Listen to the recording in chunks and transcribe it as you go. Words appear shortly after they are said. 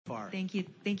par. Thank you.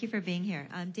 Thank you for being here.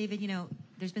 David, you know,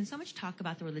 there's been so much talk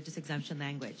about the religious exemption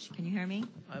language. Can you hear me?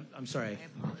 I'm sorry.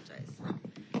 I apologize.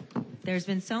 There's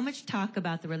been so much talk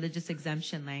about the religious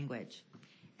exemption language.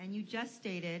 And you just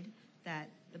stated that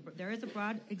there is a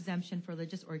broad exemption for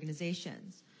religious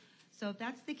organizations. So if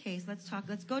that's the case,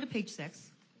 let's go to page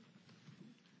 6.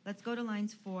 Let's go to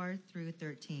lines 4 through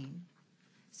 13.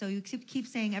 So you keep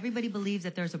saying everybody believes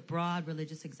that there's a broad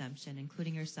religious exemption,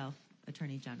 including yourself,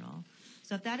 Attorney General.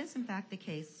 So if that is in fact the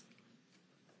case,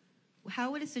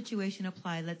 how would a situation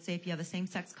apply, let's say if you have a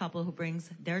same-sex couple who brings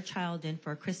their child in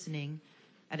for a christening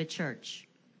at a church,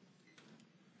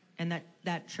 and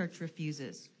that church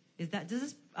refuses? Does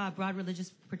this broad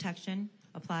religious protection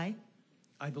apply?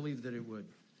 I believe that it would.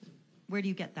 Where do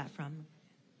you get that from?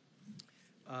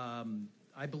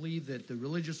 I believe that the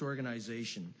religious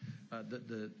organization,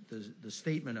 the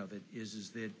statement of it is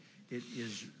that it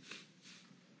is.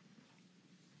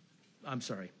 I'm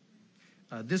sorry.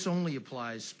 This only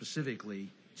applies specifically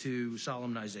to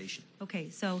solemnization. Okay,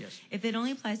 so yes. If it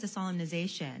only applies to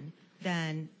solemnization,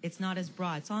 then it's not as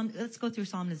broad. Let's go through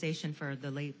solemnization for the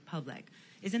lay public.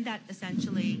 Isn't that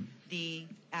essentially the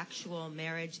actual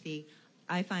marriage?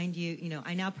 I find you,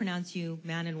 I now pronounce you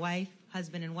man and wife,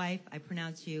 husband and wife. I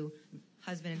pronounce you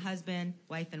husband and husband,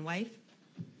 wife and wife.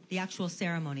 The actual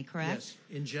ceremony, correct?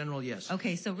 Yes, in general, yes.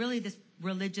 Okay, so really this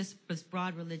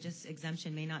broad religious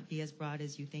exemption may not be as broad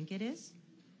as you think it is?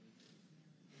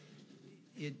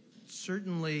 It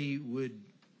certainly would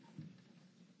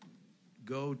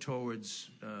go towards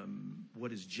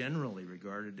what is generally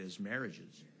regarded as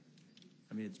marriages.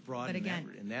 I mean, it's broad but again,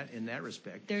 in that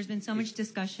respect. There's been so much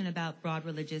discussion about broad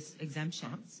religious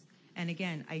exemptions. And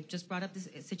again, I just brought up this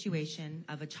situation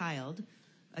of a child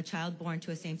born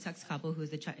to a same-sex couple who is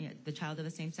the child of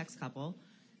a same-sex couple.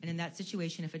 And in that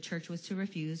situation, if a church was to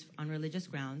refuse on religious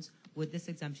grounds, would this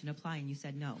exemption apply? And you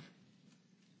said no.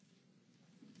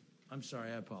 I'm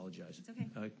sorry, I apologize. It's okay.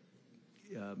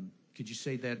 Could you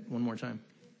say that one more time?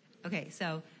 Okay,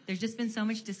 so there's just been so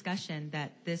much discussion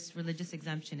that this religious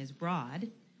exemption is broad.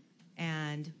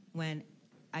 And when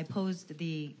I posed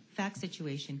the fact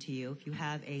situation to you, if you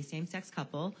have a same-sex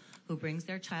couple who brings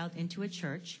their child into a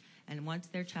church and wants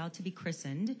their child to be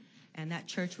christened, and that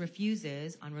church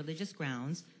refuses on religious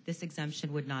grounds, this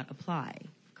exemption would not apply,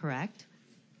 correct?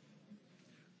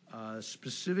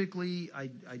 Specifically,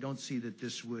 I don't see that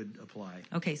this would apply.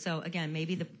 Okay, so again,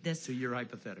 maybe this... To your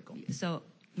hypothetical. So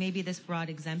maybe this broad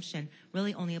exemption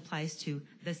really only applies to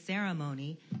the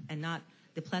ceremony and not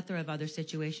the plethora of other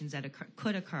situations that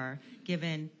could occur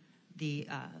given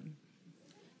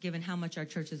how much our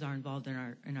churches are involved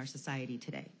in our society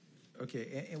today.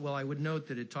 Okay, well, I would note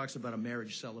that it talks about a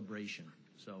marriage celebration.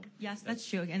 So yes, that's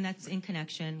true, and that's in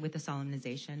connection with the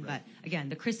solemnization. Right. But again,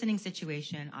 the christening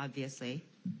situation, obviously.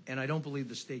 And I don't believe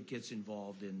the state gets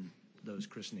involved in those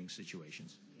christening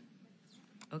situations.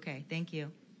 Okay, thank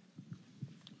you.